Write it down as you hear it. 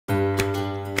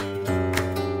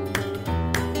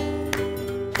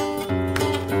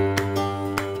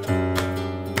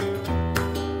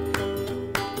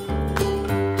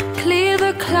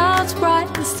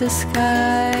is the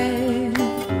sky,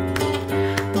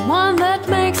 the one that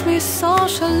makes me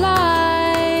socialize.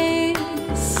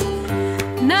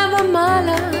 Never my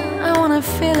love, I wanna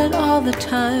feel it all the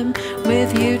time.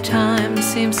 With you time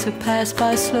seems to pass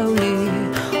by slowly.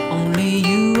 Only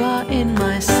you are in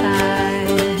my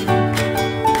sight.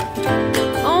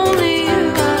 Only you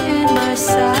are in my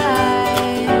sight.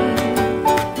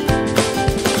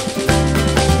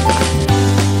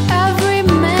 Every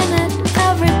minute,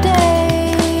 every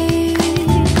day,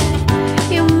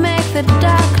 you make the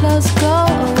dark clouds go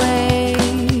away.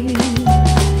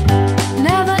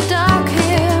 Never dark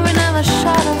here, another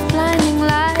shot of blinding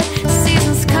light.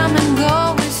 Seasons come and go,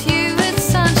 with you it's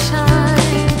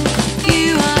sunshine. You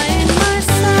are in my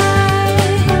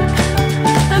sight.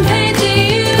 I'm painting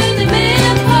you in the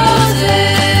million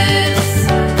poses.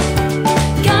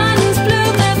 Gardens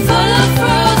bloom, they're full of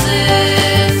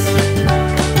roses.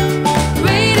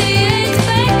 Radiate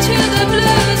back to the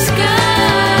blue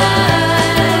skies.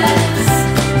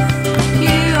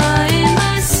 You are in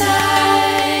my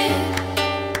sight.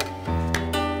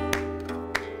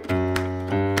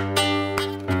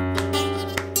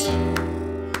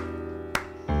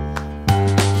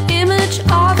 Image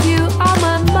of you on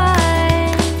my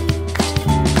mind,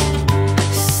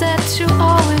 set to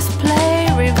always play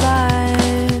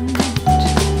rewind.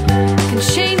 Can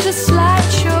change the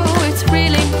slideshow, it's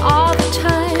reeling all the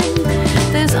time.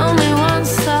 There's only one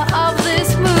star of this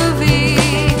movie.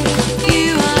 You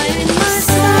are in my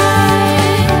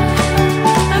sight.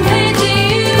 I'm painting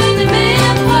you in the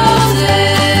million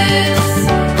poses.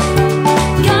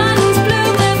 Gardens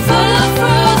bloom, they're full of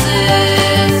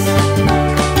roses.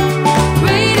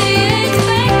 Radiate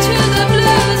back to the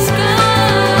blue skies.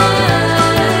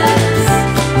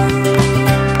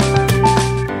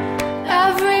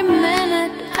 Every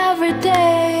minute, every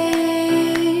day,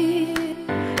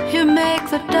 you make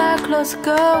the dark clouds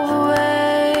go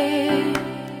away.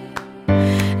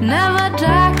 Never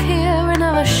dark here,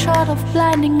 another shot of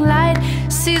blinding light.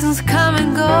 Seasons come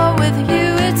and go, with you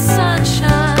it's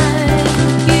sunshine.